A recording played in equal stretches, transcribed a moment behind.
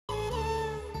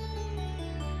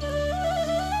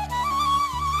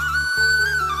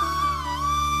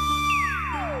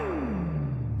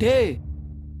டேய்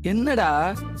என்னடா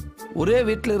ஒரே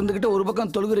வீட்டுல இருந்துகிட்டு ஒரு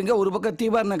பக்கம் தொழுகுறீங்க ஒரு பக்கம்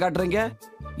தீபாரணை காட்டுறீங்க,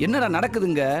 என்னடா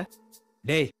நடக்குதுங்க?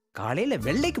 டேய் காலையில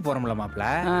வெள்ளைக்கு போறோம்ல மாப்ள,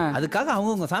 அதுக்காக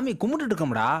அவங்க சாமி கும்பிட்டுட்டு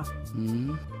இருக்கோம்டா.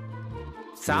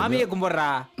 சாமியை கும்பிடுறா.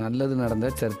 நல்லது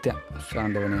நடந்த சர்த்தியம்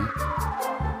சாண்டவனே.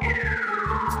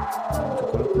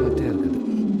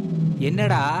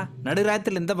 என்னடா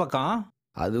நடுராத்திரில இந்த பக்கம்?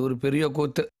 அது ஒரு பெரிய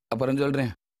கூத்து, அப்புறம்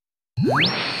சொல்றேன்.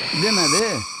 இது என்னது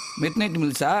மிட் நைட்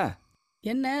மில்ஸா?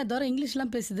 என்ன தோற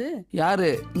இங்கிலீஷ்லாம் பேசுது? யாரு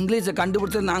இங்கிலீஷை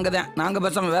கண்டுபிடிச்சது? நாங்க தான். நாங்க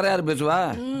பேசாம வேற யாரு பேசுவா?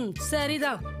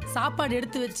 சரிதான். சாப்பாடு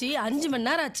எடுத்து வச்சு 5 மணி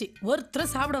நேரம் ஆச்சு,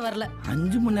 ஒருத்தர் சாப்பிட வரல.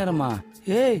 5 மணி நேரமா?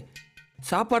 ஏய்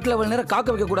சாப்பாட்டுல அவ்வளவு நேரம்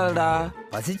காக்க வைக்க கூடாதுடா.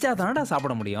 பசிச்சாதானடா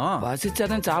சாப்பிட முடியும்.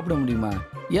 பசிச்சாதான் சாப்பிட முடியுமா?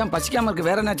 ஏன் பசிக்காம இருக்கு?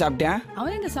 வேற என்ன சாப்பிட்டேன்?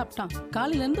 அவன் எங்க சாப்பிட்டான்?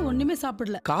 காலையில இருந்து ஒண்ணுமே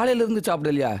சாப்பிடல. காலையில இருந்து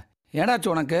சாப்பிடலையா? ஏடாச்சு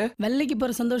உனக்கு? வெள்ளைக்கு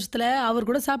போற சந்தோஷத்துல அவர்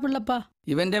கூட சாப்பிடலப்பா.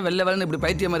 இவன் வெள்ளை வெள்ளன்னு இப்படி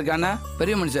பைத்தியமா இருக்கானா?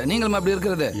 பெரிய மனுஷன் நீங்களும் அப்படி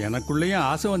இருக்கிறது? எனக்குள்ளேயும்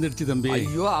ஆசை வந்துடுச்சு தம்பி.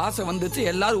 ஐயோ ஆசை வந்துச்சு.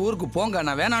 எல்லாரும் ஊருக்கு போங்க,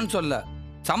 நான் வேணான்னு சொல்ல.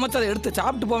 சமைச்சதை எடுத்து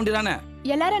சாப்பிட்டு போக வேண்டியதானே?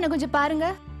 எல்லாரும் என்ன கொஞ்சம் பாருங்க.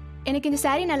 எனக்கு இந்த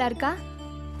சாரி நல்லா இருக்கா?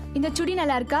 இந்த சுடி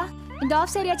நல்லா இருக்கா? இந்த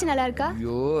ஆஃப் சாரியாச்சும் நல்லா இருக்கா?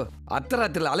 ஐயோ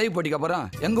அத்தராத்திரில அலைவு போட்டிக்க போறோம்.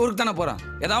 எங்க ஊருக்கு தானே போறோம்,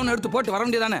 ஏதாவது எடுத்து போட்டு வர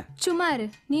வேண்டியதானே? சும்மா இரு,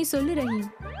 நீ சொல்லு ரஹீம்.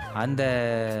 அந்த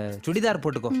சுடிதார்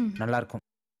போட்டுக்கோ, நல்லா இருக்கும்.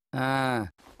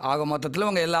 ஆக மொத்தத்துல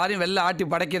உங்க எல்லாரையும் வெள்ளை ஆட்டி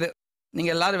படைக்குது. நீங்க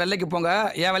எல்லாரும் வெள்ளைக்கு போங்க,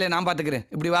 என் வேலையை நான் பாத்துக்கிறேன்.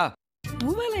 இப்படி வா.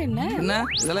 என்ன என்ன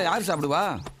இதெல்லாம் யாரு சாப்பிடுவா?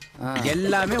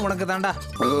 எல்லாமே உனக்கு தான்டா.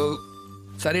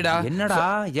 சரிடா. என்னடா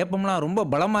ஏப்பம்லாம் ரொம்ப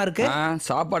பலமா இருக்கு?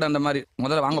 சாப்பாடு அந்த மாதிரி.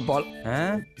 முதல்ல வாங்க போல்.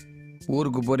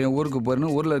 ஊருக்கு போறேன் ஊருக்கு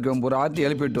போறேன்னு ஊர்ல இருக்க ஒரு ஆத்தி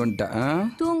எழுப்பிட்டு வந்துட்டேன்.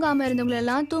 தூங்காம இருந்தவங்களை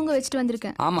எல்லாம் தூங்க வச்சுட்டு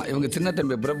வந்திருக்கேன். ஆமா இவங்க சின்ன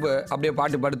தம்பி பிரபு அப்படியே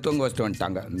பாட்டு பாட்டு தூங்க வச்சுட்டு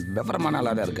வந்துட்டாங்க. விவரமான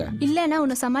ஆளா தான் இருக்க. இல்லன்னா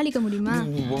உன்னை சமாளிக்க முடியுமா?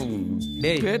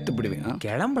 பேத்து பிடிவேன்.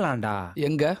 கிளம்பலாம்டா.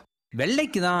 எங்க?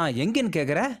 வெள்ளைக்கு தான். எங்கன்னு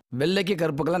கேக்குற? வெள்ளைக்கு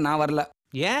கருப்புக்கெல்லாம் நான் வரல.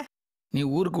 ஏன்? நீ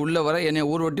ஊருக்கு உள்ள வர என்னை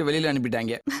ஊர் விட்டு வெளியில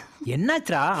அனுப்பிட்டாங்க.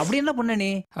 என்னாச்சுரா? அப்படி என்ன பண்ண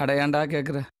நீ? அட ஏன்டா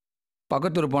கேக்குற?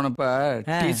 பக்கத்தூர் போனப்ப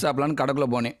டீ சாப்பிடலான்னு கடைக்குள்ள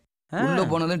போனேன். உள்ள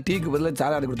போனதும் டீக்கு பதிலாக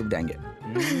சாராடு கொடுத்துட்டாங்க.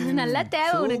 நல்லா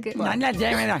தேவை உனக்கு. நல்லா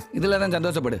தேவைதான். இதுல தான்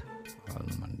சந்தோஷப்படு.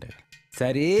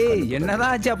 சரி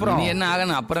என்னதான் ஆச்சு அப்புறம்? நீ என்ன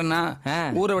ஆகணும் அப்புறம் என்ன?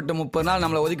 ஊரை விட்டு 30 நாள்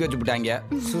நம்மளை ஒதுக்கி வச்சு விட்டாங்க.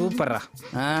 சூப்பரா.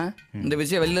 இந்த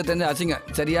விஷயம் வெளியில தெரிஞ்சு அசிங்க.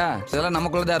 சரியா? இதெல்லாம்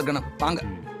நமக்குள்ளதான் இருக்கணும். வாங்க.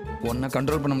 உன்னை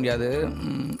கண்ட்ரோல் பண்ண முடியாது.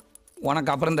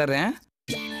 உனக்கு அப்புறம் தர்றேன்.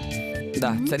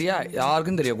 சரியா?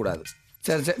 யாருக்கும் தெரியக்கூடாது.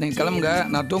 சரி சரி நீங்க கிளம்புங்க,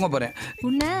 நான் தூங்க போறேன்.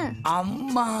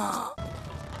 அம்மா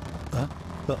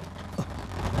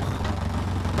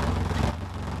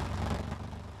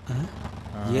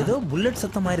ஏதோ புல்லட்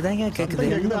சத்தம் மாதிரி தான் கேக்குது.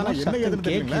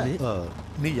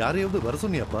 நீ யாரையாவது வர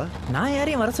சொன்னியாப்பா? நான்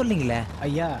யாரையும் வர சொல்லிங்களே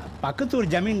ஐயா.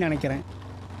 பக்கத்தூர் ஜமீன் நினைக்கிறேன்.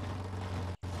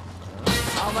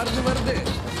 வருது வருது.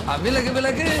 விலகு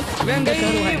விலகு வெங்கை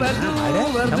வருது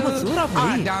வருது.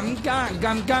 Come come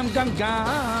come come come come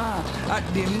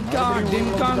come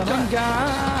come come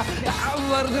come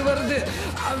வருது வருது.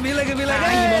 விலகு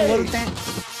விலகு.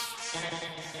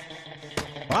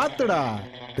 பாத்துடா.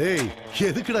 டேய்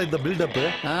எதுக்குடா இந்த பில்டப்?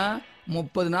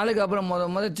 30 நாளுக்கு அப்புறம்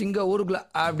முத சிங்க ஊருக்குள்ள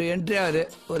அப்படி என்ட்ரி ஆகுது.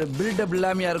 ஒரு பில்டப்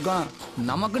இல்லாமையா இருக்கும்?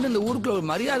 நமக்குன்னு இந்த ஊருக்குள்ள ஒரு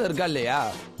மரியாதை இருக்கா இல்லையா?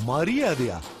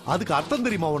 மரியாதையா? அதுக்கு அர்த்தம்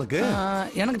தெரியுமா உனக்கு?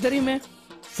 எனக்கு தெரியுமே.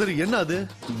 சரி என்ன அது?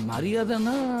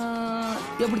 மரியாதைன்னா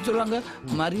எப்படி சொல்லுவாங்க?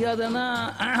 மரியாதைன்னா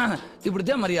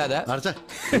இப்படித்தான் மரியாதை.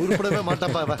 உருப்படவே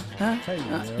மாட்டாப்பா.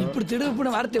 இப்படி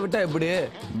திடுப்புன வார்த்தை விட்டா எப்படி?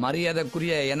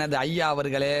 மரியாதைக்குரிய எனது ஐயா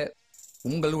அவர்களே,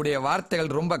 உங்களுடைய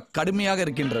வார்த்தைகள் ரொம்ப கடுமையாக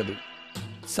இருக்கின்றது.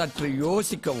 சற்று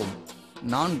யோசிக்கவும்.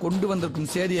 நான் கொண்டு வந்திருக்கும்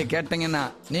செய்தியை கேட்டீங்கன்னா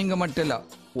நீங்க மட்டும் இல்ல,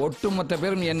 ஒட்டுமொத்த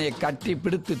பேரும் என்னை கட்டி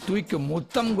பிடித்து தூக்கி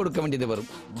முத்தம் கொடுக்க வேண்டியது வரும்.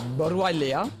 வருவா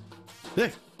இல்லையா?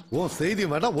 உன் செய்தி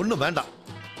வேண்டாம், ஒண்ணும் வேண்டாம்.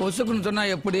 பொசுக்குன்னு சொன்னா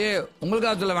எப்படி?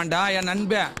 உங்களுக்காக சொல்ல வேண்டாம்,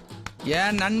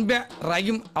 என் நண்பன்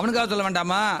ரஹீம் அவனுக்காக சொல்ல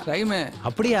வேண்டாமா? ரஹீம்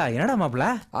அப்படியா? என்னடா மாப்ள?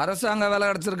 அரசாங்க வேலை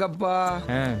கிடைச்சிருக்கப்பா.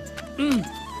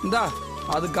 இந்தா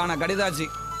அதுக்கான கடிதாச்சு.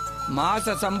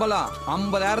 மாச சம்பளம்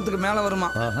 50,000க்கு மேல வருமா?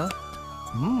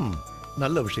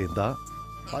 நல்ல விஷயம்தான்.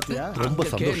 ரொம்ப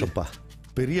சந்தோஷப்பா.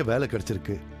 பெரிய வேலை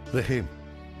கிடைச்சிருக்கு. ரஹீம்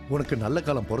உனக்கு நல்ல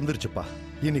காலம் பிறந்துருச்சுப்பா.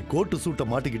 இனி கோட்டு சூட்டை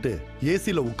மாட்டிக்கிட்டு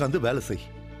ஏசில உட்கார்ந்து வேலை செய்.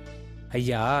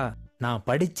 ஐயா நான்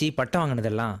படிச்சு பட்டம்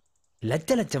வாங்கினதெல்லாம்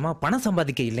லட்ச லட்சமா பணம்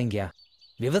சம்பாதிக்க இல்லைங்கயா.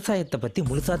 விவசாயத்தை பத்தி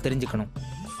முழுசா தெரிஞ்சுக்கணும்,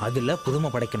 அதுல புதுமை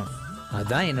படைக்கணும்.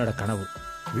 அதான் என்னோட கனவு.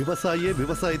 விவசாயியே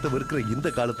விவசாயத்தை வெறுக்கிற இந்த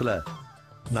காலத்துல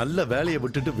நல்ல வேலையை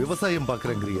விட்டுட்டு விவசாயம்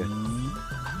பாக்குறேங்கிறிய.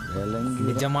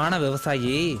 நிஜமான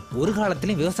விவசாயி ஒரு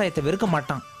காலத்திலயும் விவசாயத்தை வெறுக்க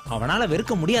மாட்டான். அவனால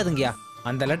வெறுக்க முடியாதுங்கயா.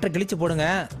 அந்த லெட்டர் கிழிச்சு போடுங்க,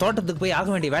 தோட்டத்துக்கு போய் ஆக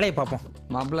வேண்டிய வேலையை பார்ப்போம்.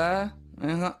 மாப்பிள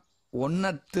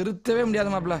ஒன்ன திருத்தவே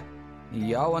முடியாது மாப்பிள.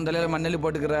 யா வந்தலையில மண்ணெல்லி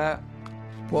போட்டுக்கிற.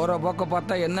 போற போக்க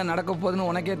பார்த்தா என்ன நடக்க போகுதுன்னு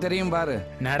உனக்கே தெரியும் பாரு.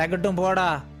 நடக்கட்டும் போடா,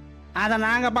 அத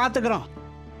நாங்க பாத்துக்கிறோம்.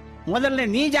 முதல்ல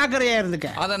நீ ஜாக்கிரதையா இருந்துக்க.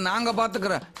 அத நாங்க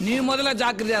பாத்துக்கிறோம், நீ முதல்ல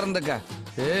ஜாக்கிரதையா இருந்துக்க.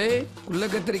 ஏய் குள்ள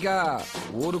கத்திரிக்கா,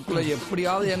 ஊருக்குள்ள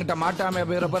எப்படியாவது என்கிட்ட மாட்டாம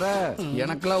போயிடப்பற.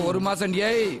 எனக்கெல்லாம் 1 மாசம்,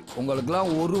 ஏய்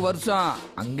உங்களுக்கெல்லாம் 1 வருஷம்.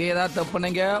 அங்கே ஏதாவது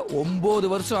தப்புனீங்க 9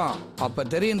 வருஷம். அப்ப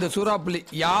தெரியும் இந்த சூறாப்புலி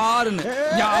யாருன்னு.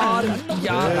 யாரு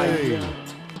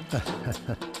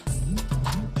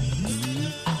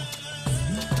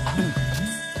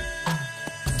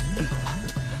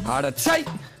அடச்சை,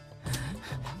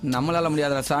 நம்மளால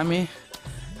முடியாதா சாமி.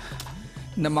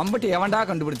 இந்த மம்பட்டி எவன்டா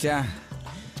கண்டுபிடிச்சேன்?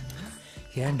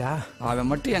 ஏண்டா அவன்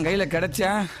மட்டும் என் கையில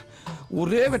கிடைச்சேன்,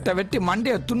 ஒரே வெட்டி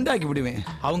மண்டைய துண்டாக்கி விடுவேன்.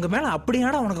 அவங்க மேல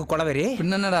அப்படியாடா உனக்கு கொலவெறி?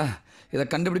 என்னடா, இதை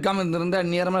கண்டுபிடிக்காம இருந்திருந்தா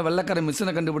நேரமா வெள்ளக்கார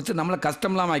மிஷினை கண்டுபிடிச்சு நம்மள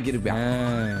கஷ்டம்லாம் ஆக்கியிருப்பேன்.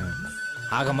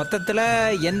 ஆக மொத்தத்துல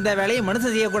எந்த வேலையும்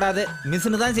மனுஷன் செய்யக்கூடாது,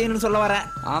 மிஷினு தான் செய்யணும்னு சொல்ல வர.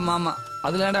 ஆமா ஆமா,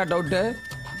 அதுல ஏன்டா டவுட்டு?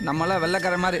 நம்மளாம்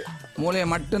வெள்ளக்கார மாதிரி மூளையை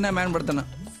மட்டும்தான்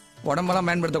பயன்படுத்தணும், உடம்பெல்லாம்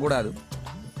பயன்படுத்தக்கூடாது.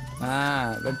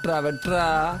 வெட்ரா வெட்ரா,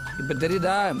 இப்ப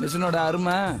தெரியுதா மிஷினோட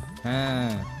அருமை?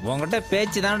 உங்ககிட்ட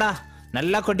பேச்சு தான்டா,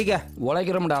 நல்லா கொட்டிக்க.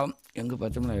 உழைக்கிறோம்டா. எங்க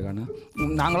பச்சை மிளகாய் காணோம்?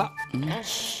 நாங்களா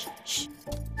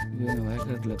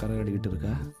வயக்காட்டில் கரை கட்டிக்கிட்டு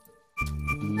இருக்கா?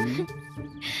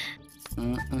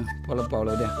 பொழப்பா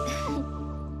அவ்வளவுதான்.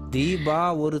 தீபா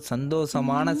ஒரு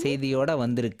சந்தோஷமான செய்தியோட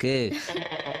வந்திருக்கு.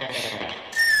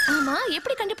 ஆமா,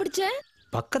 எப்படி கண்டுபிடிச்ச?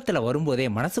 பக்கத்துல வரும்போதே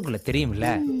மனசுக்குள்ள தெரியும்ல.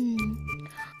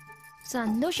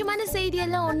 சந்தோஷமான செய்தி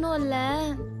எல்லாம் ஒண்ணும் இல்ல.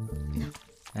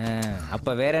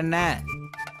 அப்ப வேற என்ன?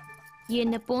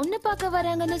 என்ன பொண்ணு பார்க்க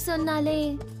வராங்கன்னு சொன்னாலே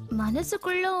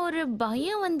மனசுக்குள்ள ஒரு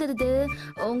பயம் வந்துருது.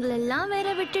 உங்களெல்லாம்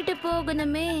வேற விட்டுட்டு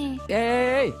போகணுமே.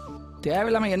 ஏய்,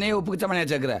 தேவையில்லாம என்னையே ஒப்புக்கிச்சமனையா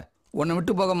சேர்க்கிற. உன்னை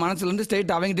விட்டு போக மனசுல இருந்து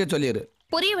ஸ்ட்ரைட் அவங்கிட்டே சொல்லிடு.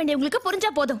 புரிய வேண்டியவங்களுக்கு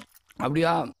புரிஞ்சா போதும்.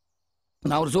 அப்படியா?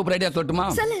 நான் ஒரு சூப்பர் ஐடியா சொல்லட்டுமா?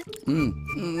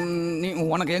 நீ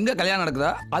உனக்கு எங்க கல்யாணம்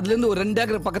நடக்குதா அதுல இருந்து ஒரு 2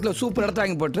 ஏக்கர் பக்கத்துல சூப்பர் இடத்த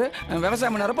வாங்கி போட்டு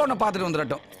விவசாயம் பண்ணறப்ப உன்னை பார்த்துட்டு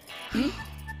வந்துடட்டும்.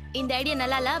 இந்த ஐடியா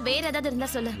நல்லா இல்ல, வேற ஏதாவது இருந்தா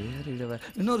சொல்லு.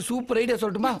 இன்னொரு சூப்பர் ஐடியா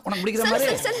சொல்லட்டுமா உனக்கு பிடிக்கிற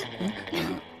மாதிரி?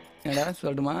 ஏடா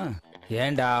சொல்லட்டுமா?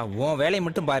 ஏண்டா உன் வேலையை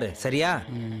மட்டும் பாரு சரியா?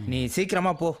 நீ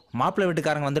சீக்கிரமா போ, மாப்பிள்ளை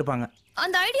வீட்டுக்காரங்க வந்திருப்பாங்க.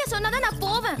 அந்த ஐடியா சொன்னாதான் நான்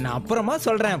போவேன். நான் அப்புறமா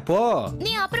சொல்றேன் போ.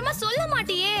 நீ அப்புறமா சொல்ல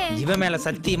மாட்டியே. இவன் மேல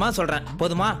சத்தியமா சொல்றேன்,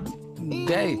 போதுமா?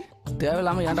 டேய்,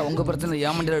 தேவையில்லாம ஏன்டா உங்க பிரச்சனை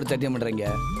ஏமாண்டில எடுத்து தட்டிய பண்றீங்க?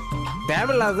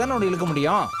 தேவையில்லாததானே உனக்கு இழுக்க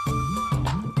முடியும்.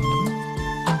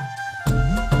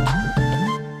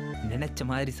 நினைச்ச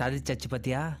மாதிரி சாதிச்சாச்சு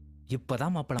பாத்தியா?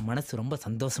 இப்பதான் மாப்பிள்ள மனசு ரொம்ப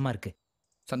சந்தோஷமா இருக்கு.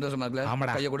 சந்தோஷமா இருக்குல்ல?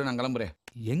 ஆமாடா. கைய கூட நான் கிளம்புறேன்.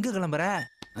 எங்க கிளம்புற?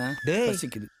 டேய்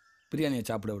பசிக்குது, பிரியாணியை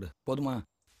சாப்பிட விடு. போதுமா?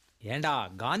 ஏண்டா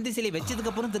காந்தி சிலை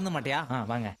வச்சதுக்கு அப்புறம் திருந்த மாட்டியா?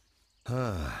 வாங்க.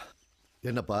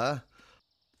 என்னப்பா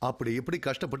அப்படி இப்படி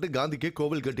கஷ்டப்பட்டு காந்திக்கு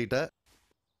கோவில் கட்டிட்ட,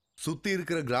 சுத்தி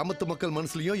இருக்கிற கிராமத்து மக்கள்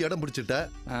மனசுலயும் இடம் பிடிச்சிட்ட.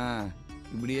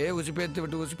 இப்படியே உசுப்பேத்து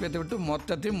விட்டு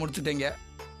மொத்தத்தையும் முடிச்சுட்டீங்க.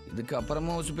 இதுக்கு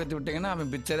அப்புறமா உசுப்பேத்து விட்டீங்கன்னா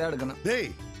அவன் பிச்சரே எடுக்கணும்.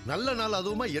 டேய், நல்ல நாள்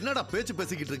அதுவுமா என்னடா பேச்சு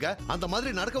பேசிக்கிட்டு இருக்க? அந்த மாதிரி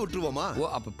நடக்க விட்டுருவோமா? ஓ,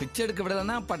 அப்ப பிச்சை எடுக்க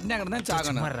விடலன்னா பட்டினியா கிடந்தா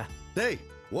சாகணும். டேய்,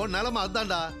 உன் நிலைமை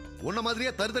அதான்டா. உன்ன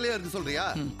மாதிரியே தருதலையா இருக்கு சொல்றியா?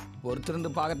 பொறுத்திருந்து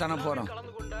பார்க்கத்தானே போறோம்,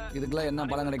 இதுக்கெல்லாம் என்ன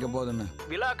பலன் கிடைக்க போகுதுன்னு.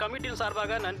 விழா கமிட்டியின்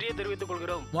சார்பாக நன்றியை தெரிவித்துக்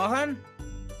கொள்கிறோம். மோகன்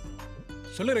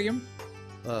சொல்லுறையும்.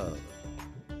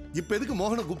 இப்ப எதுக்கு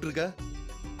மோகனை கூப்பிட்டு இருக்க?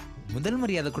 முதல்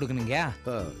மரியாதை கொடுக்கணுங்க.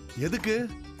 எதுக்கு?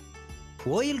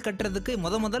 கோயில் கட்டுறதுக்கு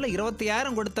முதல்ல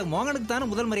 25,000 கொடுத்த மோகனுக்கு தானே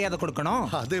முதல் மரியாதை கொடுக்கணும்.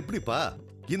 அது எப்படிப்பா?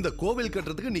 இந்த கோவில்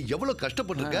கட்டுறதுக்கு நீ எவ்வளவு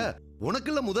கஷ்டப்பட்டிருக்க,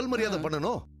 உனக்குள்ள முதல் மரியாதை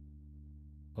பண்ணணும்.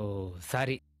 ஓ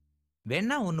சாரி,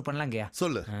 வேணா ஒண்ணு பண்ணலாங்கயா.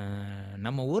 சொல்லு.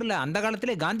 நம்ம ஊர்ல அந்த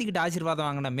காலத்திலே காந்தி கிட்ட ஆசீர்வாதம்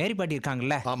வாங்கின மேரி பாட்டி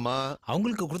இருக்காங்கல்ல, ஆமா,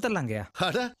 அவங்களுக்கு கொடுத்துடலாங்கயா.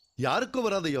 அட, யாருக்கும்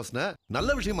வராத யோசனை,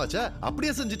 நல்ல விஷயமாச்சா?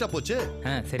 அப்படியே செஞ்சுட்டா போச்சு.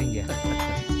 சரிங்க.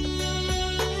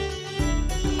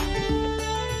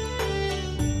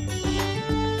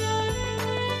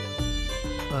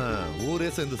 ஊரே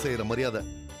சேர்ந்து செய்யற மரியாதை.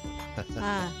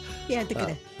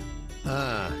 ஏத்துக்கிறேன்.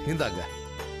 இந்தாங்க.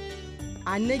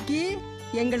 அன்னைக்கு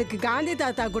எங்களுக்கு காந்தி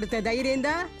தாத்தா கொடுத்த தைரியம்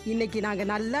தான் இன்னைக்கு நாங்க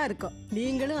நல்லா இருக்கோம்.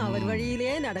 நீங்களும் அவர்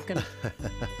வழியிலே நடக்கணும்.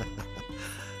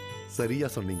 சரியா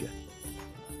சொன்னீங்க.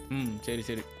 சரி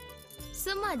சரி.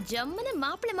 சும்மா ஜம்முன்னு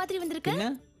மாப்பிள்ளை மாதிரி வந்திருக்க. என்ன,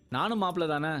 நானும் மாப்பிள்ள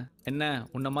தானே. என்ன,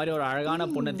 உன்ன மாதிரி ஒரு அழகான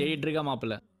பொண்ணை தேடிட்டு இருக்க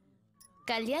மாப்பிள்ள.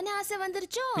 கல்யாண ஆசை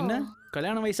வந்துருச்சோ? என்ன,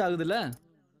 கல்யாண வயசு ஆகுதுல்ல?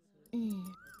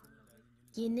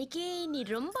 இன்னைக்கு நீ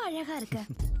ரொம்ப அழகா இருக்க.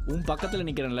 உன் பக்கத்துல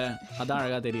நிக்கிறேன்ல, அதான்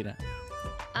அழகா தெரியறேன்.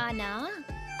 ஆனா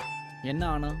என்ன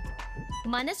ஆனா?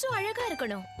 மனசும் அழகா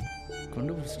இருக்கணும்.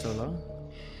 கண்டுபிடிச்சிட்டாளா?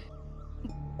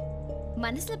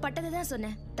 மனசுல பட்டதான்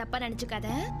சொன்னேன், தப்பா நினைச்சுக்காத.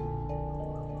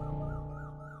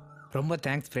 ரொம்ப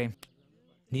தேங்க்ஸ் பிரேம்,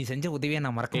 நீ செஞ்ச உதவியை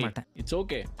நான் மறக்க மாட்டேன். It's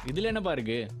okay. இதுல என்னப்பா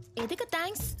இருக்கு? எதுக்கு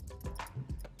தேங்க்ஸ்?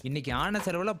 இன்னைக்கு ஆன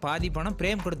செலவுல பாதி பணம்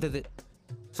பிரேம் கொடுத்தது,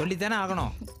 சொல்லித்தானே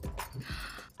ஆகணும்.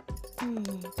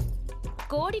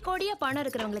 கோடி கோடியா பணம்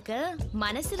இருக்கிறவங்களுக்கு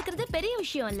மனசு இருக்கிறது பெரிய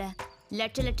விஷயம் இல்ல.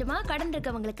 லட்ச லட்சமா கடன்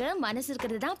இருக்கவங்களுக்கு மனசு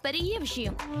இருக்கிறது தான் பெரிய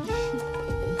விஷயம்.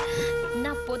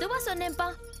 நான் பொதுவா சொன்னேன்ப்பா.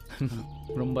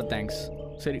 ரொம்ப தேங்க்ஸ்.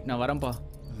 சரி நான் வரேன்ப்பா.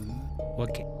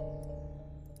 ஓகே.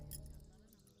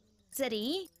 சரி,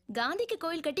 காந்திக்கு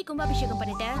கோயில் கட்டி கும்பாபிஷேகம்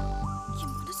பண்ணிட்டேன்.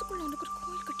 என் மனசுக்குள்ள எனக்கு ஒரு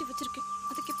கோயில் கட்டி வச்சிருக்கேன்.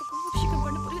 அதுக்கு இப்ப கும்பாபிஷேகம்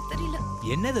பண்ண போறது தெரியல.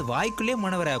 என்னது வாய்க்குள்ளே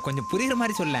மனவர கொஞ்சம் புரியுற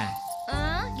மாதிரி சொல்ல.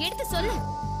 எடுத்து சொல்லு.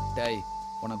 டேய்,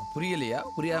 உனக்கு புரியலையா?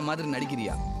 புரியாத மாதிரி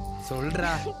நடிக்கிறியா?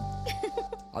 சொல்றா.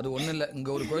 அது ஒண்ணும் இல்ல, இங்க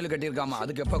ஒரு கோயில் கட்டியிருக்காமா,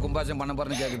 அதுக்கு எப்ப கும்பாபிஷேகம் பண்ண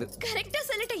போறேன்னு கேக்குது. கரெக்டா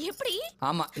சொல்லிட்டேன். எப்படி?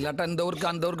 ஆமா, இல்லாட்டா இந்த ஊருக்கு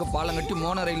அந்த ஊருக்கு பாலம் கட்டி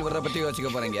மோன ரயில் வர்ற பத்தி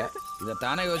யோசிக்க போறீங்க. இதை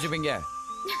தானே யோசிப்பீங்க.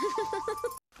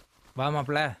 வா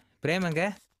மாப்பிள்ள. பிரேம் எங்க?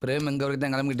 பிரேம் எங்க வரைக்கும்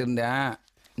தான் கிளம்பிட்டு இருந்தேன்.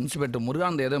 இன்ஸ்பெக்டர்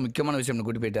முருகானந்த ஏதோ முக்கியமான விஷயம்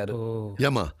கூட்டி போயிட்டாரு.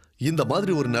 ஏமா இந்த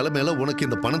மாதிரி ஒரு நிலைமையில உனக்கு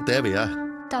இந்த பணம் தேவையா?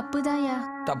 தப்புதான்யா.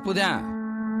 தப்புதான்.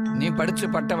 நீ படிச்சு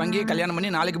பட்டை வாங்கி கல்யாணம் பண்ணி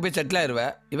நாளைக்கு போய் செட்டில் ஆயிருவ.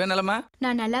 இவன் நிலைமை?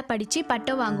 நான் நல்லா படிச்சு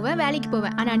பட்டம் வாங்குவேன், வேலைக்கு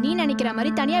போவேன். ஆனா நீ நினைக்கிற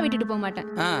மாதிரி தனியா விட்டுட்டு போக மாட்டேன்.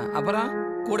 அப்புறம்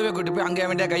கூடவே கூட்டி போய் அங்கே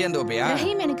வேண்டிய கையந்து வைப்பியா?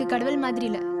 ரஹீம் எனக்கு கடவுள் மாதிரி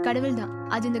இல்ல, கடவுள் தான்.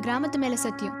 அது இந்த கிராமத்து மேல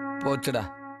சத்தியம். போச்சுடா.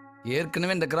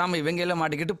 ஏற்கனவே இந்த கிராமம் இவங்க எல்லாம்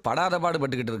மாட்டிக்கிட்டு படாத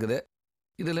பாடுபட்டுக்கிட்டு இருக்குது.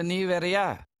 இதுல நீ வேறையா?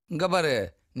 இங்க பாரு,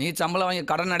 நீ சம்பளம் வாங்கி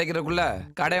கடன் அடைக்கிறதுக்குள்ள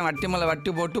கடையை வட்டி மேல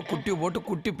வட்டி போட்டு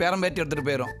குட்டி பேரம் பேத்தி எடுத்துட்டு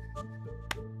போயிரும்.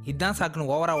 இதான்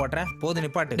சாக்குன்னு ஓவரா ஓட்டுற. போது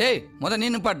நிப்பாட்டு. டேய், நீ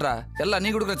நிப்பாட்டுறா. எல்லாம் நீ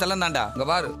கொடுக்குற செல்லம் தாண்டா. இங்க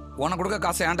பாரு, உனக்கு கொடுக்க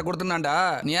காசை என்கிட்ட கொடுத்துனாண்டா,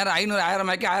 நீ யாரும் 500 1000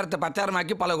 ஆக்கி 1000 10,000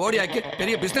 ஆக்கி பல கோடி ஆக்கி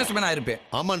பெரிய பிசினஸ் மேன் ஆயிருப்பேன்.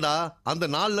 ஆமாண்டா, அந்த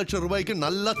 4 லட்சம் ரூபாய்க்கு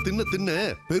நல்லா தின்னு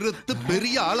பெருத்து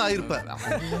பெரிய ஆள் ஆயிருப்ப.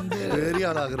 பெரிய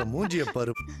ஆள் ஆகிற மூஞ்சிய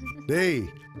பாரு. டேய்,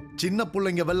 சின்ன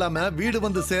பிள்ளைங்க வெல்லாம வீடு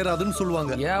வந்து சேராதுன்னு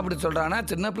சொல்லுவாங்க. ஏன் அப்படி சொல்றாங்கன்னா,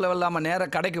 சின்ன பிள்ளை வெல்லாம நேர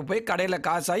கடைக்கு போய் கடையில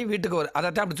காசாகி வீட்டுக்கு வரும்.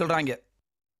 அதைத்தான் அப்படி சொல்றாங்க.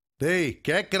 டேய்,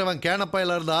 கேட்கிறவன்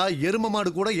கேனப்பையில இருந்தா எரும மாடு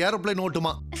கூட ஏரோப்ளேன்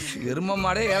ஓட்டுமா. எரும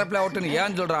மாடே ஏரோப்ளேன் ஓட்டுன்னு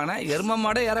ஏன் சொல்றாங்கன்னா, எரும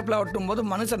மாடே ஏரோப்ளேன் ஓட்டும் போது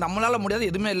மனுஷன் நம்மளால முடியாது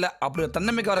எதுவுமே இல்ல அப்படி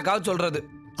தன்னம்பிக்கை வரக்காக சொல்றது.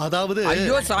 அதாவது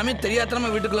ஐயோ சாமி, தெரியாதனமா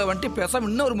வீட்டுக்குள்ள வந்துட்டு பேசாம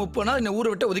இன்னும் ஒரு 30 நாள் இந்த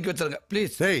ஊரை விட்டு ஒதுக்கி வச்சிருங்க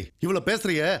ப்ளீஸ். டேய், இவ்வளவு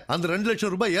பேசுறிய, அந்த 2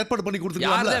 லட்சம் ரூபாய் ஏற்பாடு பண்ணி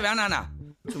கொடுத்துருக்கீங்களா? யாரே வேணானா,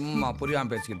 சும்மா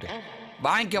புரியாம பேசிக்கிட்டு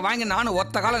வாங்கி நானும்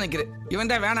ஒத்த காலம் நிக்கிறேன்.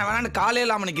 இவன் தான் வேணான்னு காலே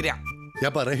இல்லாம நிக்கிறேன்.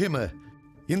 ஏப்பா ரஹீம்,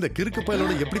 இந்த கிறுக்கு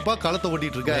பயலோட எப்படிப்பா காலத்தை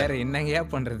ஓட்டிட்டு இருக்க? வேற என்னங்கயா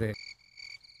பண்றது?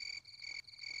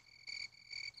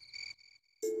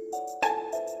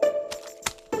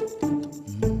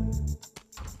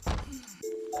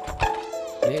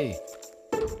 டேய்,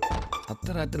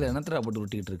 அத்தராத்துல என்னத்தரா போட்டு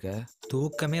விட்டிக்கிட்டு இருக்க?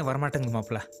 தூக்கமே வரமாட்டேங்குது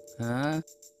மாப்பிள்ள.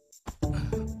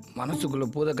 மனசுக்குள்ள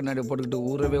பூத கண்ணாடி போட்டுக்கிட்டு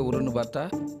ஊரவே உருன்னு பார்த்தா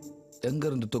எங்க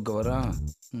இருந்து தூக்கம் வரும்?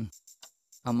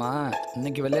 ஆமா,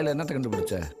 இன்னைக்கு வெள்ளையில என்னத்தை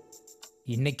கண்டுபிடிச்ச?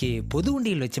 இன்னைக்கு பொது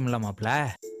உண்டியல் வச்சோம்ல மாப்பிள்ள,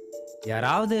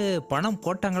 யாராவது பணம்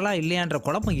போட்டாங்களா இல்லையான்ற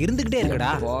குழப்பம் இருந்துகிட்டே இருக்குடா.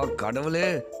 ஓ கடவுளே.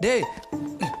 டேய்,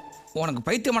 உனக்கு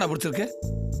பைத்தியமாடா பிடிச்சிருக்கு?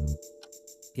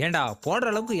 ஏண்டா, போடுற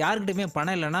அளவுக்கு யாருக்கிட்டயுமே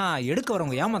பணம் இல்லைன்னா எடுக்க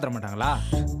வரவங்க ஏமாத்திர மாட்டாங்களா?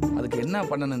 அதுக்கு என்ன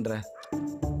பண்ணணுன்ற?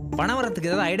 பணம்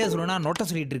வரத்துக்கு ஏதாவது ஐடியா சொல்லணும்னா நோட்டை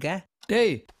சொல்லிட்டு இருக்க.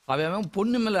 டேய், அவன்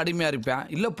பொண்ணு மேல அடிமையா இருப்பான்,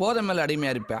 இல்ல போதை மேல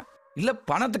அடிமையா இருப்பான், இல்ல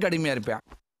பணத்துக்கு அடிமையா இருப்பான்.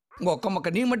 உங்க ஒக்க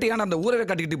மக்க நீ மட்டும் ஏன்னா அந்த ஊரவே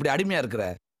கட்டிக்கிட்டு இப்படி அடிமையா இருக்கிற?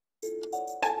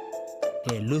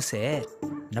 ஏ லூசே,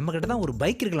 நம்ம கிட்ட தான் ஒரு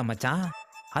பைக் இருக்கலாம் மச்சான்,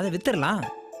 அதை வித்துடலாம்.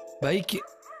 பைக்கு?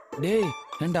 டேய்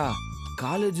ஏண்டா,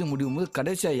 காலேஜ் முடியும் போது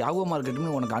கடைசியா யாவோ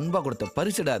மார்க்கெட்டுன்னு உனக்கு அன்பா கொடுத்த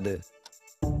பரிசுடா அது.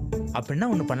 அப்படின்னா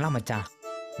ஒண்ணு பண்ணலாம் மச்சான்,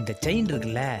 இந்த செயின்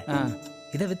இருக்குல்ல,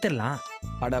 இதை வித்துடலாம்.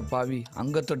 அடா பாவி,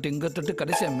 அங்க தொட்டு இங்க தொட்டு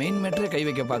கடைசியா மெயின் மேட்டரே கை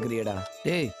வைக்க பாக்குறியடா.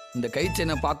 டேய், இந்த கை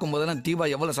செயினை பார்க்கும் போதெல்லாம் தீபா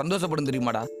எவ்வளவு சந்தோஷப்படும்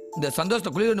தெரியுமாடா? இந்த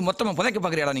சந்தோஷத்தை குளிர் மொத்தமா புதைக்க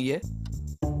பாக்குறியாடா நீங்க?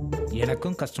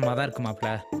 எனக்கும் கஷ்டமா தான் இருக்கு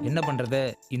மாப்பிள்ள, என்ன பண்றது?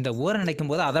 இந்த ஊரை நினைக்கும்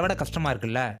போது அதை விட கஷ்டமா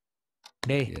இருக்குல்ல.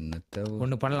 டேய், என்னத்த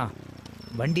ஒண்ணு பண்ணலாம்,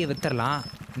 வண்டியை வித்துடலாம்,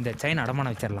 இந்த செயின்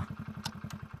அடமானம் வச்சிடலாம்.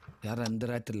 யாரா இந்த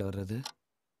ராத்திரில வர்றது?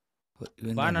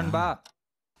 வா நண்பா.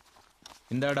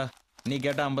 இந்தாடா, நீ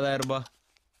கேட்ட 50,000 ரூபாய்.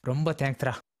 ரொம்ப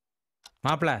தேங்க்ஸ்ரா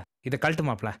மாப்பிள்ள, இதை கழட்டு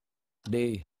மாப்பிள்ள.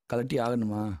 டேய், கலட்டி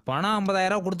ஆகணுமா? பணம்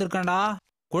 50,000 கொடுத்துருக்காண்டா,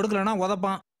 கொடுக்கலன்னா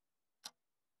உதப்பான்.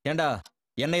 ஏண்டா,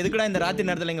 என்ன எதுக்குடா இந்த ராத்திரி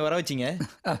நேரத்தில் இங்கே வர வச்சிங்க?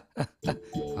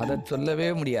 அதை சொல்லவே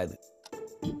முடியாது.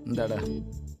 இந்தாடா.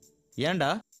 ஏண்டா?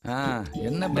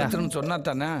 என்ன பிரச்சனைன்னு சொன்னா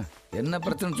தானே? என்ன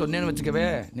பிரச்சனை சொன்னேன்னு வச்சுக்கவே,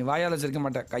 நீ வாயால சிரிக்க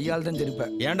மாட்டேன், கையால் தான் சிரிப்ப.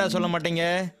 ஏண்டா சொல்ல மாட்டீங்க?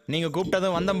 நீங்க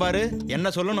கூப்பிட்டதும் வந்தம் பாரு,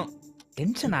 என்ன சொல்லணும்?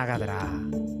 டென்ஷன் ஆகாதடா,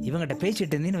 இவங்கிட்ட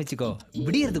பேசிட்டு இருந்தீன்னு வச்சுக்கோ,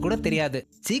 விடியறது கூட தெரியாது.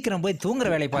 சீக்கிரம் போய் தூங்குற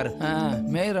வேலை பாரு.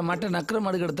 மேயிற மாட்ட நக்கிற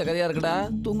மாடு எடுத்த கதையா இருக்குடா.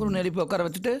 தூங்குற நெருப்பி உட்கார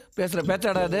வச்சுட்டு பேசுற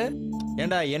பேச்சாடாது.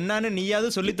 ஏண்டா, என்னன்னு நீயாவது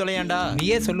சொல்லி தொலையாண்டா.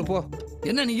 நீயே சொல்லு போ.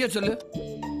 என்ன நீயே சொல்லு?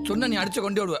 சொன்ன நீ அடிச்சு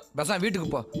கொண்டு விடுவ. பேச வீட்டுக்கு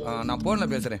போ, நான் போன்ல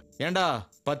பேசுறேன். ஏண்டா,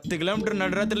 10 கிலோமீட்டர்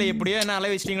நடுறத்துல எப்படியோ என்ன அலை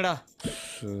வச்சிட்டீங்கடா.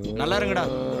 நல்லா இருங்கடா,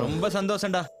 ரொம்ப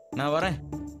சந்தோஷம்டா. நான் வரேன்.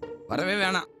 வரவே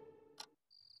வேணாம்.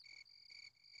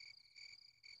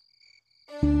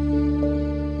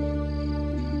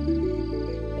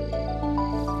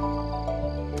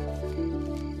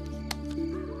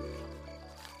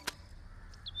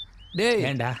 டேய்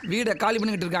ஏன்டா? வீடை காலி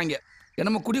பண்ணிக்கிட்டு இருக்காங்க.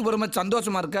 என்னமோ குடி போற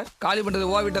சந்தோஷமா இருக்க. காலி பண்றது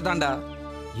ஓ வீட்டை தாண்டா.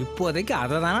 இப்போதைக்கு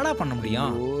அதை தானடா பண்ண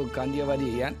முடியும். ஓ காந்தியவாதி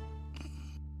ஏன்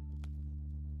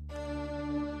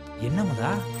என்ன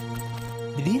முதா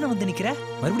திடீர்னு வந்து நிக்கிற?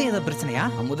 மறுபடியும் ஏதாவது பிரச்சனையா?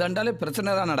 அமுதாண்டாலே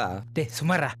பிரச்சனை தானடா. டேய்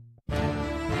சுமாரா,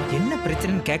 என்ன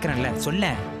பிரச்சனைன்னு கேக்குறேன்ல, சொல்ல.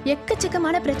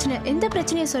 எக்கச்சக்கமான பிரச்சனை. எந்த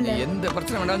பிரச்சனையை சொல்ல? எந்த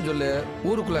பிரச்சனை வேணாலும் சொல்லு.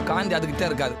 ஊருக்குள்ள காந்தி அதுக்கிட்டே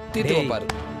இருக்காரு. தீர்த்து வைப்பாரு.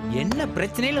 என்ன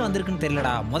பிரச்சனையில வந்திருக்குன்னு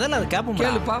தெரியலடா. முதல்ல அதை கேப்போம்.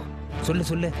 கேளுப்பா. சொல்லு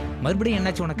சொல்லு, மறுபடியும்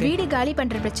என்னாச்சு உனக்கு? வீடு காலி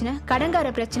பண்ற பிரச்சனை,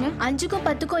 கடன்கார பிரச்சனை, 5க்கும்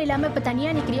 10க்கும் இல்லாம இப்ப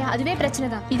தனியா நிக்கிறியா, அதுவே பிரச்சனை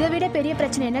தான். இதை விட பெரிய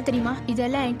பிரச்சனை என்ன தெரியுமா?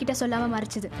 இதெல்லாம் என்கிட்ட சொல்லாம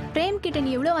மறைச்சது. பிரேம் கிட்ட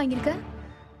நீ எவ்வளவு வாங்கியிருக்க?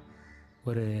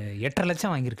 ஒரு 8.5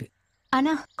 லட்சம் வாங்கியிருக்கு.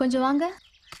 அண்ணா கொஞ்சம் வாங்க.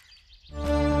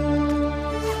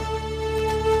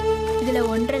 இதுல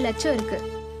 1.5 லட்சம் இருக்கு.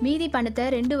 மீதி பணத்தை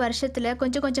 2 வருஷத்துல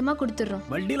கொஞ்சம் கொஞ்சமா கொடுத்துடுறோம்.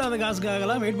 வட்டி இல்லாத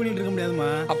காசுக்காகலாம் வெயிட் பண்ணிட்டு இருக்க முடியாதுமா.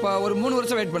 அப்ப ஒரு 3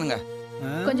 வருஷம் வெயிட் பண்ணுங்க.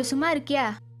 கொஞ்சம் சும்மா இருக்கியா?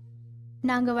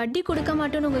 நாங்க வட்டி கொடுக்க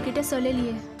மாட்டோம்னு உங்ககிட்ட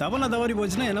சொல்லலையே. தவறுனா தவறி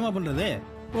போச்சுன்னா என்னமா பண்றது?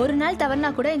 ஒரு நாள் தவறுனா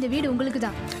கூட இந்த வீடு உங்களுக்கு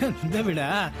தான். இந்த வீடா?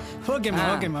 ஓகேமா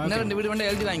ஓகேமா. இன்னும் 2 வீடு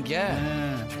வேண்டாம் எழுதி வாங்கிக்க.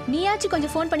 நீயாச்சும்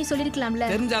கொஞ்சம் ஃபோன் பண்ணி சொல்லிருக்கலாம்ல.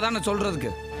 தெரிஞ்சாதான் நான் சொல்றதுக்கு.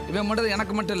 இவன் மட்டும்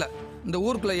எனக்கு மட்டும் இல்ல, இந்த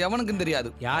ஊருக்குள்ள எவனுக்கும் தெரியாது.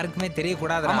 யாருக்குமே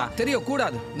தெரியக்கூடாதுடா. ஆமா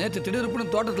தெரியக்கூடாது. நேற்று திடீர்னு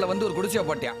தோட்டத்துல வந்து ஒரு குடிசையை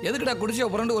போட்டியா. எதுக்குடா குடிசையை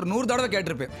போறேன்னு ஒரு 100 தடவை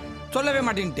கேட்டிருப்பேன். சொல்லவே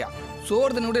மாட்டேன்ட்டியா.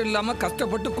 சோறு தண்ணி கூட இல்லாம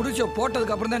கஷ்டப்பட்டு குடிசையை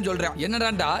போட்டதுக்கு அப்புறம் தான் சொல்றேன்.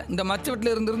 என்னடாண்டா இந்த மச்ச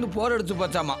வீட்டுல இருந்து போர் அடிச்சு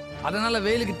போச்சாமா. அதனால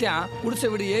வெயிலுக்கிட்டேன் குடிசை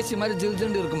வீடு ஏசி மாதிரி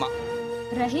ஜில்ஜில்னு இருக்குமா.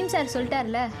 ரஹீம் சார்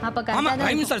சொல்லிட்டார்ல, அப்ப ஆமா கரெக்டா தான்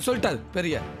ரஹீம் சார் சொல்லிட்டாரு.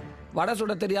 பெரிய வடை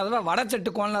சுட தெரியாதவ வடை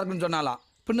செட்டு கோலா இருக்குன்னு சொன்னாலாம்.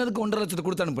 பின்னதுக்கு 1.5 லட்சத்துக்கு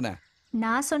கொடுத்து அனுப்புனேன்.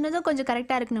 நான் சொன்னதும் கொஞ்சம்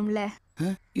கரெக்டா இருக்கணும்ல.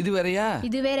 இது வேறயா?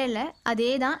 இது வேற இல்ல,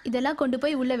 அதேதான். இதெல்லாம் கொண்டு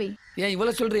போய் உள்ள வை. ஏன்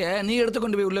இவ்வளவு சொல்றிய? நீ எடுத்து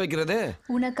கொண்டு போய் உள்ள வைக்கிறது?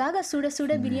 உனக்காக சுட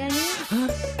சுட பிரியாணி.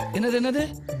 என்னது என்னது?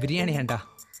 பிரியாணி ஏண்டா?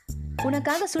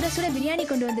 உனக்காக சுட சுட பிரியாணி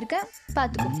கொண்டு வந்திருக்க,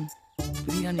 பாத்துக்கோ.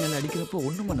 பிரியாணியால அடிக்கிறப்போ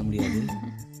ஒண்ணும் பண்ண முடியாது.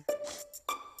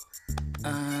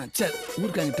 சரி,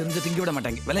 ஊருக்காங்க தெரிஞ்ச திங்க விட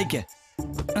மாட்டாங்க. விலைக்க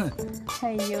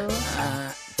ஐயோ,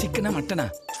 சிக்கனா மட்டனா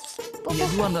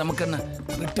எதுவா இருந்தா நமக்கு என்ன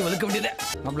விட்டு வலுக்க வேண்டியதே.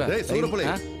 டேய் சூரப்புலே,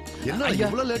 என்ன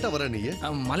இவ்வளவு லேட்டா வர நீ?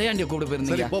 மலையாண்டிய கூப்பிட சரி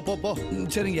போயிருந்தீங்க. போ போ போ.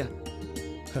 சரிங்க.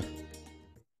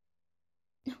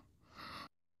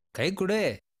 கை கொடு.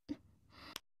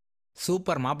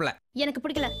 சூப்பர் மாப்பிள. எனக்கு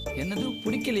பிடிக்கல. என்னது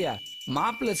பிடிக்கலையா?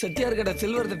 மாப்பிள்ள செட்டியார் கடை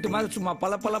சில்வர் தட்டு மாதிரி சும்மா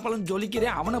பல பல பழம்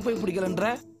ஜொலிக்கிறேன். அவனை போய் பிடிக்கலன்ற?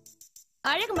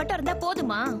 அழகு மட்டும் இருந்தா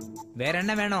போதுமா? வேற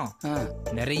என்ன வேணும்?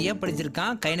 நிறைய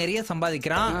படிச்சிருக்கான், கை நிறைய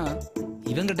சம்பாதிக்கிறான்.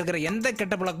 இவங்கிட்ட இருக்கிற எந்த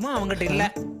கெட்ட பழக்கமும் அவங்கிட்ட இல்ல.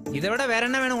 இதை விட வேற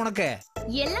என்ன வேணும் உனக்கு?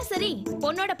 எல்லாம் சரி,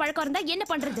 பொண்ணோட பழக்கம் இருந்தா என்ன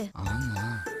பண்றது?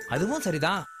 அதுவும்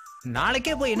சரிதான்.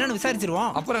 நாளைக்கே போய் என்னன்னு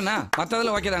விசாரிச்சிருவோம். அப்புறம் என்ன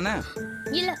மத்ததுல ஓகே தானே?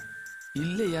 இல்ல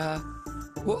இல்லையா?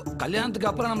 ஓ, கல்யாணத்துக்கு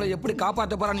அப்புறம் நம்மள எப்படி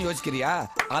காப்பாத்த போறான்னு யோசிக்கிறியா?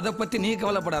 அத பத்தி நீ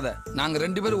கவலைப்படாத. நாங்க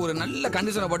 2 பேரும் ஒரு நல்ல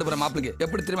கண்டிஷனை போட்டு போறோம் மாப்பிளைக்கு.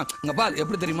 எப்படி தெரியுமா? இங்க பாரு,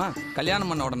 எப்படி தெரியுமா?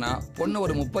 கல்யாணம் பண்ண உடனே பொண்ணு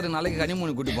ஒரு 30 நாளைக்கு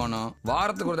கனிமூணு கூட்டி போகணும்.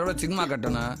 வாரத்துக்கு ஒரு தடவை சினிமா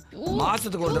கட்டணும்.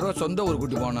 மாசத்துக்கு ஒரு தடவை சொந்த ஊர்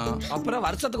கூட்டி போகணும். அப்புறம்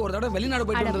வருஷத்துக்கு ஒரு தடவை வெளிநாடு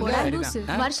போயிட்டு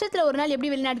வந்துருங்க. வருஷத்துல ஒரு நாள்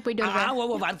எப்படி வெளிநாடு போயிட்டு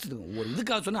வருவ? வருஷத்துக்கு ஒரு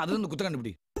இதுக்காக சொன்னா அதுல இருந்து குத்த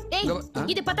கண்டுபிடி. ஏய்,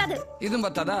 இது பத்தாது. இதுவும்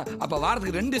பத்தாதா? அப்ப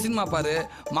வாரத்துக்கு 2 சினிமா பாரு.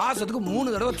 மாசத்துக்கு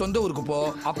 3 தடவை சொந்த ஊருக்கு போ.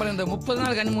 அப்புறம் இந்த 30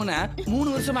 நாள் கனிமூனை 3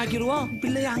 வருஷம் ஆக்கிடுவோம்.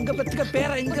 பிள்ளைய அங்க பத்துக்க,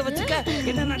 பேரை இங்க வச்சுக்க.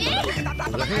 என்ன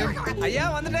ஐயா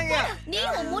வந்துட்டாங்க. நீ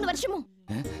 3 வருஷமும்.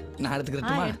 நான்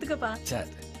எடுத்துக்கிறேன். எடுத்துக்கப்பா.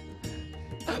 சரி.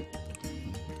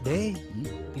 டேய்,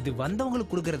 இது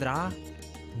வந்தவங்களுக்கு கொடுக்கறதுடா.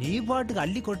 நீ பாட்டுக்கு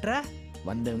அள்ளி கொட்டுற.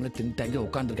 வந்தவங்க தின்ட்டாங்க,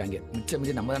 உட்காந்துருக்காங்க. மிச்சம்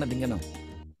மிச்சம் நம்ம தானே திங்கணும்.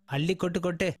 அள்ளி கொட்டு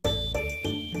கொட்டு.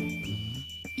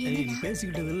 நீ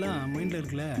பேசிக்கிட்டது எல்லாம் மைண்ட்ல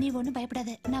இருக்குல்ல. நீ ஒண்ணும்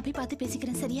பயப்படாத, நான் போய் பார்த்து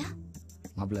பேசிக்கிறேன். சரியா?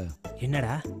 மாப்ள,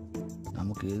 என்னடா?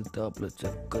 நமக்கு எதிர்த்தாப்புல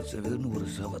செக்க செவன்னு ஒரு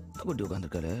சவத்த கொட்டி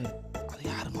உட்காந்துருக்காரு. அது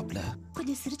யாரு மாப்ள?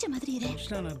 கொஞ்சம் சிரிச்ச மாதிரி இரு.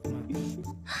 கிருஷ்ணனா இருக்குமா?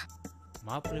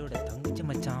 மாப்பிள்ளையோட தங்கச்சி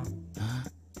மச்சான்.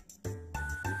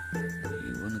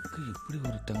 இவனுக்கு இப்படி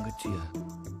ஒரு தங்கச்சியா?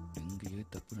 எங்கேயே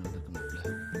தப்பு நடந்திருக்கு மாப்ள.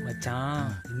 மச்சான்,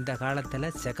 இந்த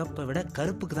காலத்துல சிகப்பை விட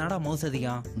கருப்புக்கு தானடா மவுசு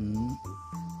அதிகம்.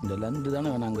 இந்த லந்து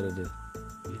தானே வேணாங்கிறது.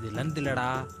 இது லந்து இல்லடா,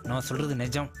 நான் சொல்றது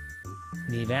நிஜம்.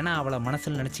 நீ வேணா அவளை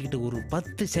மனசுல நினைச்சுக்கிட்டு ஒரு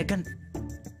 10 செகண்ட்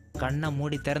கண்ணை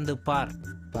மூடி திறந்து பார்.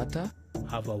 பார்த்தா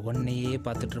அவ உன்னையே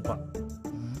பார்த்துட்டு இருப்பான்.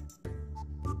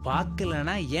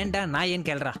 பார்க்கலனா ஏன்டா நான் ஏன்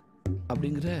கேள்றா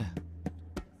அப்படிங்கிற?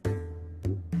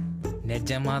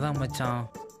 நிஜமாதான் மச்சான்.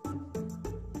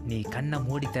 நீ கண்ணை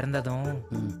மூடி திறந்ததும்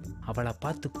அவளை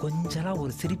பார்த்து கொஞ்சலா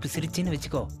ஒரு சிரிப்பு சிரிச்சின்னு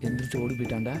வச்சுக்கோ. எந்திரிச்சு ஓடி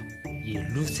போயிட்டான்டா. ஏ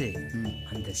லூசு,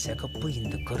 அந்த சிகப்பு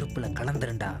இந்த கருப்புல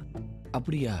கலந்துருண்டா.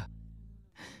 அப்படியா?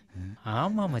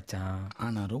 ஆமா மச்சான்.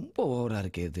 ஆனா ரொம்ப ஓவரா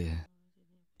இருக்கே இது.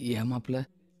 ஏமாப்ல,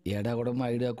 ஏடா கூடமா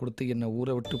ஐடியா கொடுத்து என்ன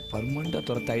ஊரை விட்டு பர்மனண்டா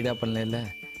துரத்த ஐடியா பண்ணல.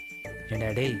 ஏண்டா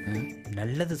டேய்,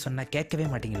 நல்லது சொன்னா கேட்கவே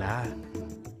மாட்டீங்களா?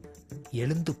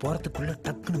 எழுந்து போறதுக்குள்ள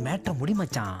டக்குன்னு மேட்ட முடி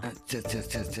மச்சான். சரி சரி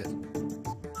சரி சரி.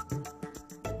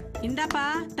 இந்தாப்பா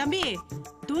தம்பி,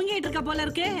 தூங்கிட்டு இருக்க போல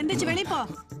இருக்கு, எந்திரிச்சு வெளிய போ.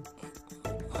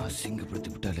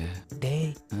 அசிங்கப்படுத்தி விட்டாலே. டேய்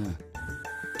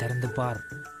திறந்து பார்.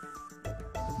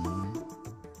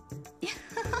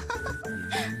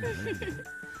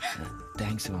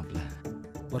 தேங்க்ஸ் மாப்ள.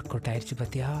 ஒர்க் அவுட் ஆயிடுச்சு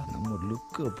பாத்தியா? நம்ம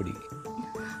லுக் அப்படி.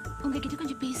 உங்ககிட்ட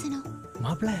கொஞ்சம் பேசணும்.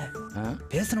 மாப்ள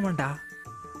பேசணுமாண்டா?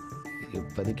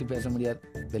 இப்போதைக்கு பேச முடியாது,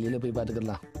 வெளியில போய்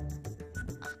பார்த்துக்கலாம்.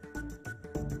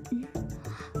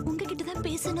 உங்ககிட்ட தான்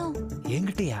பேசணும்.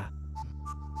 என்கிட்டயா?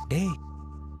 டேய்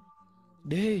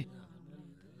டேய்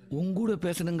உங்கூட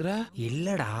பேசணுங்கறா?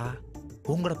 இல்லடா,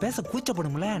 உங்களோட பேச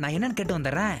கூச்சப்படும்ல, நான் என்னன்னு கேட்டு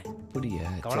வந்துடுறேன். அப்படியா?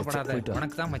 கவலைப்படாத,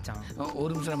 உனக்கு தான் மச்சான்.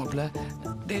 ஒரு நிமிஷம் மாப்ள.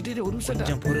 டேய் டேய் ஒரு நிமிஷம்.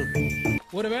 கொஞ்சம் பொறு.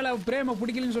 ஒருவேளை பிரேம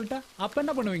பிடிக்கலன்னு சொல்லிட்டா அப்ப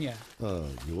என்ன பண்ணுவீங்க?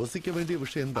 யோசிக்க வேண்டிய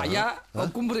விஷயம் தான். ஐயா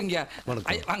கும்புறீங்க.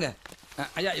 ஐயா வாங்க.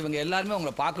 ஐயா இவங்க எல்லாரும்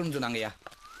உங்களை பார்க்கணும்னு சொன்னாங்க. ஐயா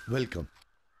வெல்கம்.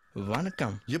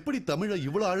 வணக்கம். எப்படி தமிழை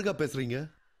இவ்வளவு அழகா பேசுறீங்க?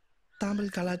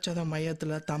 தமிழ் கலாச்சார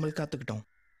மையத்துல தமிழ் கத்துக்கிட்டோம்.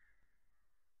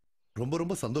 ரொம்ப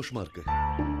ரொம்ப சந்தோஷமா இருக்கு.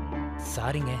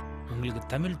 சாரிங்க, உங்களுக்கு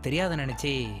தமிழ் தெரியாத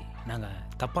நினைச்சு நாங்க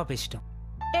தப்பா பேசிட்டோம்.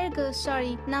 எனக்கு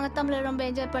சாரி, நாங்க தமிழை ரொம்ப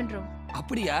என்ஜாய் பண்றோம்.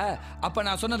 அப்படியா? அப்ப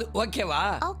நான் சொன்னது ஓகேவா?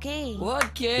 Okay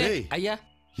okay. ஐயா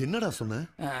என்னடா சொன்ன?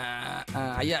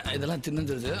 ஐயா இதெல்லாம் சின்ன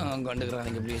சிறுசு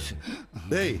கொண்டுக்கிறாங்க ப்ளீஸ்.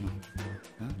 டேய்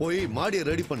போய் மாடியை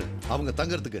ரெடி பண்ணு, அவங்க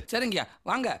தங்கறதுக்கு. சரிங்கய்யா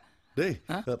வாங்க. டேய்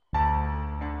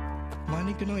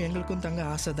மன்னிக்கணும், எங்களுக்கும் தங்க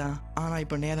ஆசைதான், ஆனா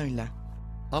இப்ப நேரம் இல்ல.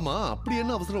 ஆமா, அப்படி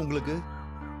என்ன அவசரம் உங்களுக்கு?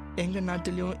 எங்க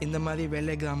நாட்டிலையும் இந்த மாதிரி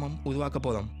வெள்ளை கிராமம் உருவாக்க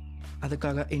போறோம்.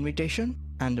 அதுக்காக இன்விடேஷன்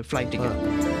அண்ட் ஃப்ளைட் டிக்கெட்.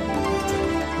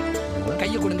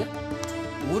 கையை கொடுங்க.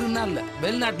 ஒரு நாள் இல்ல,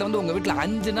 வெளிநாட்டுல வந்து உங்க வீட்டுல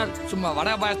 5 நாள் சும்மா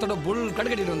வடை பாயசத்தோட புல்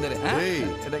கடுக்கட்டிட்டு வந்துரு.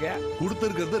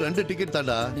 கொடுத்திருக்கிறது 2 டிக்கெட்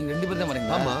தாண்டா. நீங்க 2 பேர் தான்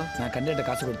வரீங்க. ஆமா, நான் கண்டிப்பா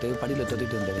காசு கொடுத்து படியில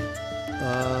தொட்டிட்டு வந்துரு.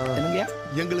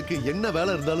 எங்களுக்கு என்ன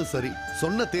வேலை இருந்தாலும் சரி,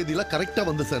 சொன்ன தேதியில கரெக்டா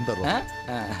வந்து சேர்ந்துறோம்.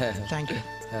 தேங்க்யூ.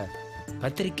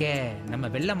 பத்திரிக்கை நம்ம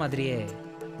வெள்ளை மாதிரியே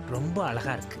ரொம்ப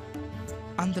அழகா இருக்கு.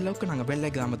 அந்த அளவுக்கு நாங்க வெள்ளை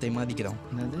கிராமத்தை மதிக்கிறோம்.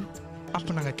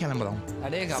 அப்ப நாங்க கிளம்புறோம்.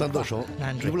 சந்தோஷம்.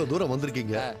 இவ்வளவு தூரம்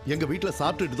வந்திருக்கீங்க, எங்க வீட்டுல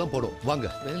சாப்பிட்டுட்டு தான் போடும். வாங்க.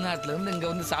 வெளிநாட்டுல இருந்து இங்க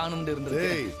வந்து சாகணும்னு இருந்தது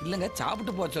இல்லங்க,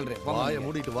 சாப்பிட்டு போ சொல்றேன். வாயை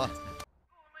மூடிட்டு வா.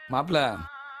 மாப்ள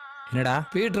என்னடா?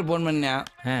 பீட்டர் போன் பண்ணா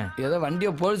ஏதோ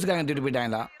வண்டியை போலீஸ்காரங்க தூக்கிட்டு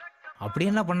போயிட்டாங்களா? அப்படி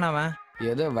என்ன பண்ணாவன்?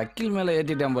 ஏதோ வக்கீல் மேல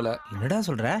ஏத்திட்டான் போல. என்னடா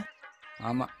சொல்ற?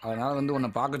 ஆமா, அதனால வந்து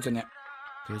உன்னை பார்க்க சொன்னேன்.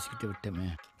 பேசிக்கிட்டு விட்டமே.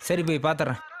 சரி போய்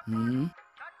பாத்துறேன்.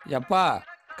 எப்பா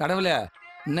கடவுளே,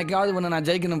 இன்னைக்காவது உன்னை நான்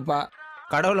ஜெயிக்கணும்ப்பா.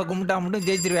 கடவுளை கும்பிட்டா மட்டும்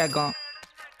ஜெயிச்சிருவேக்கம்.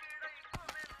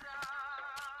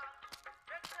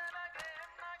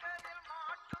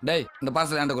 டேய் இந்த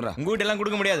பார்சல் ஏன்டா குறா? உங்ககிட்ட எல்லாம்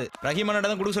கொடுக்க முடியாது, ரஹீமானோட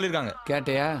தான் கொடுக்க சொல்லிருக்காங்க.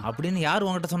 கேட்டியா? அப்படின்னு யார்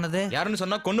உங்ககிட்ட சொன்னது? யாருன்னு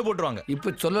சொன்னா கொண்டு போட்டுருவாங்க.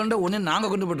 இப்ப சொல்லண்ட ஒண்ணே நாங்க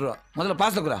கொண்டு போட்டுருவோம். முதல்ல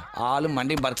பார்சல் குறா. ஆளு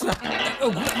மண்டையும் பறிச்சுடா.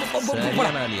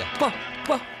 போ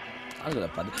போ. அதுல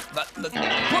பாரு.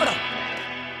 போடா.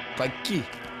 பக்கி.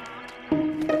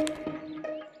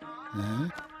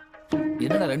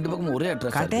 என்னடா 2 பக்கமும் ஒரே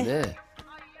அட்ரஸ் இருக்குது?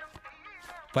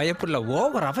 பயப்புள்ள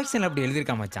ஓவர் அஃபெக்ஷன் அப்படி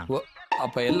எழுதிருக்கா மச்சான்.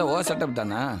 அப்ப எல்லாம் ஓ செட்டப்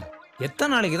தானா? எத்தனை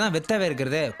நாளைக்கு தான் வெத்தவே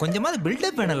இருக்கிறது? கொஞ்சமாவது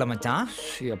பில்டப் வேணும்ல மச்சான்.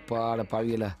 எப்பாட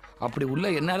பாவியல, அப்படி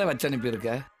உள்ள என்னால வச்சு அனுப்பியிருக்க?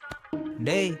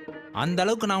 டேய் அந்த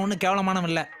அளவுக்கு நான் ஒன்றும்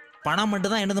கேவலமானவன் இல்லை. பணம்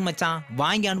மட்டும் தான் என்னது மச்சான்.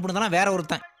 வாங்கி அனுப்புனதெல்லாம் வேற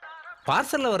ஒருத்தன்.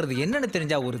 பார்சல்ல வர்றது என்னன்னு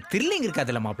தெரிஞ்சா ஒரு த்ரில்லிங்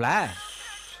இருக்காதுல்ல மாப்ள?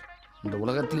 இந்த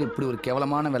உலகத்துல இப்படி ஒரு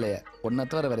கேவலமான வேலையை ஒன்ன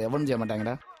தவிர வேற எவனும் செய்ய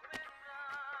மாட்டாங்கடா.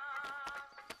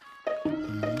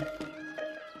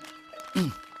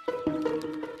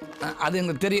 அது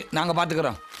எங்களுக்கு தெரியும், நாங்க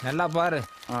பாத்துக்கிறோம். நல்லா பாரு.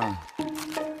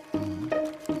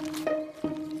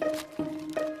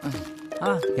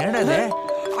 என்னடா?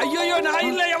 ஐயோ நான்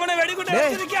இல்ல, எவனை வெடிகுண்டு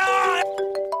வச்சிருக்கா?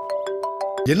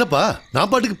 என்னப்பா நான்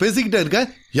பாட்டுக்கு பேசிக்கிட்டே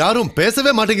இருக்கேன், யாரும்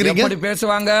பேசவே மாட்டேங்கிறீங்க. எப்படி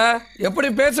பேசுவாங்க? எப்படி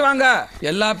பேசுவாங்க?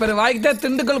 எல்லா பேரும் வாய்க்கிட்டே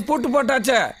திண்டுக்கல் பூட்டு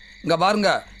போட்டாச்சே. இங்க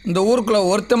பாருங்க, இந்த ஊருக்குள்ள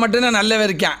ஒருத்த மட்டும்தான் நல்லவே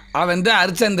இருக்கான். அவன் தான்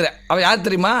ஹரிச்சந்திர. அவன் யார்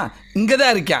தெரியுமா?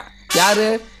 இங்கதான் இருக்கான். யாரு?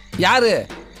 யாரு?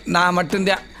 நான்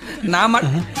மட்டும்தான்.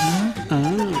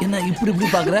 என்ன இப்படி இப்படி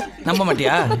பாக்குற? நம்ப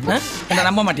மாட்டியா? என்ன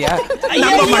நம்ப மாட்டியா?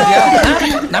 நம்ப மாட்டியா?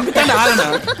 நம்பித்தான்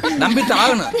ஆகணும், நம்பித்தான்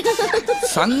ஆகணும்.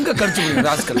 சங்க கடிச்சு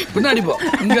ராஸ்கல் பின்னாடி போ.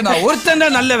 இங்க நான் ஒருத்தன்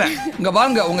தான் நல்லவன். இங்க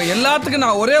பாருங்க, உங்க எல்லாத்துக்கும்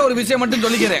நான் ஒரே ஒரு விஷயம் மட்டும்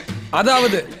சொல்லிக்கிறேன்.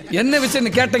 அதாவது என்ன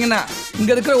விஷயம்னு கேட்டீங்கன்னா,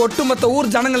 இங்க இருக்கிற ஒட்டுமொத்த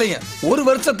ஊர் ஜனங்களையும் 1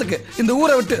 வருஷத்துக்கு இந்த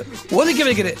ஊரை விட்டு ஒதுக்கி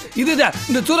வைக்கிறேன். இதுதான்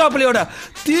இந்த சூறாப்பள்ளியோட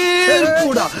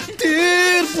தீர்ப்புடா.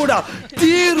 தீர்ப்புடா.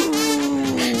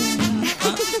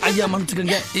 ஐயா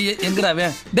மன்னிச்சுக்கங்க. எங்கடாவே?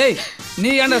 டேய் நீ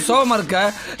ஏன்டா சோகமா இருக்க?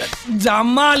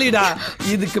 ஜமாலிடா.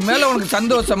 இதுக்கு மேல உனக்கு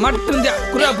சந்தோஷம் மட்டும்தான்.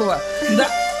 குறாப்புவா இந்த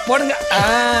போடுங்க.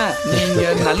 நீங்க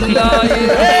நல்லா